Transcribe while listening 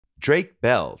Drake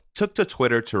Bell took to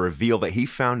Twitter to reveal that he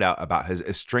found out about his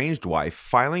estranged wife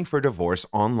filing for divorce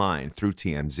online through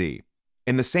TMZ.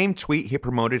 In the same tweet, he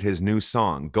promoted his new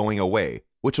song, Going Away,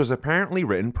 which was apparently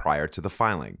written prior to the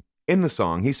filing. In the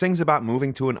song, he sings about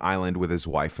moving to an island with his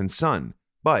wife and son,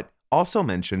 but also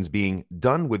mentions being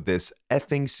done with this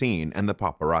effing scene and the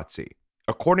paparazzi.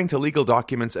 According to legal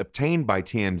documents obtained by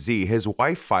TMZ, his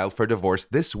wife filed for divorce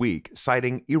this week,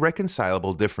 citing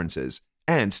irreconcilable differences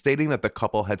and stating that the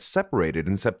couple had separated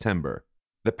in September.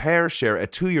 The pair share a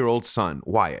 2-year-old son,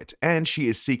 Wyatt, and she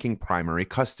is seeking primary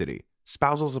custody,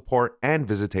 spousal support, and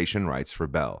visitation rights for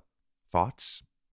Bell. Thoughts?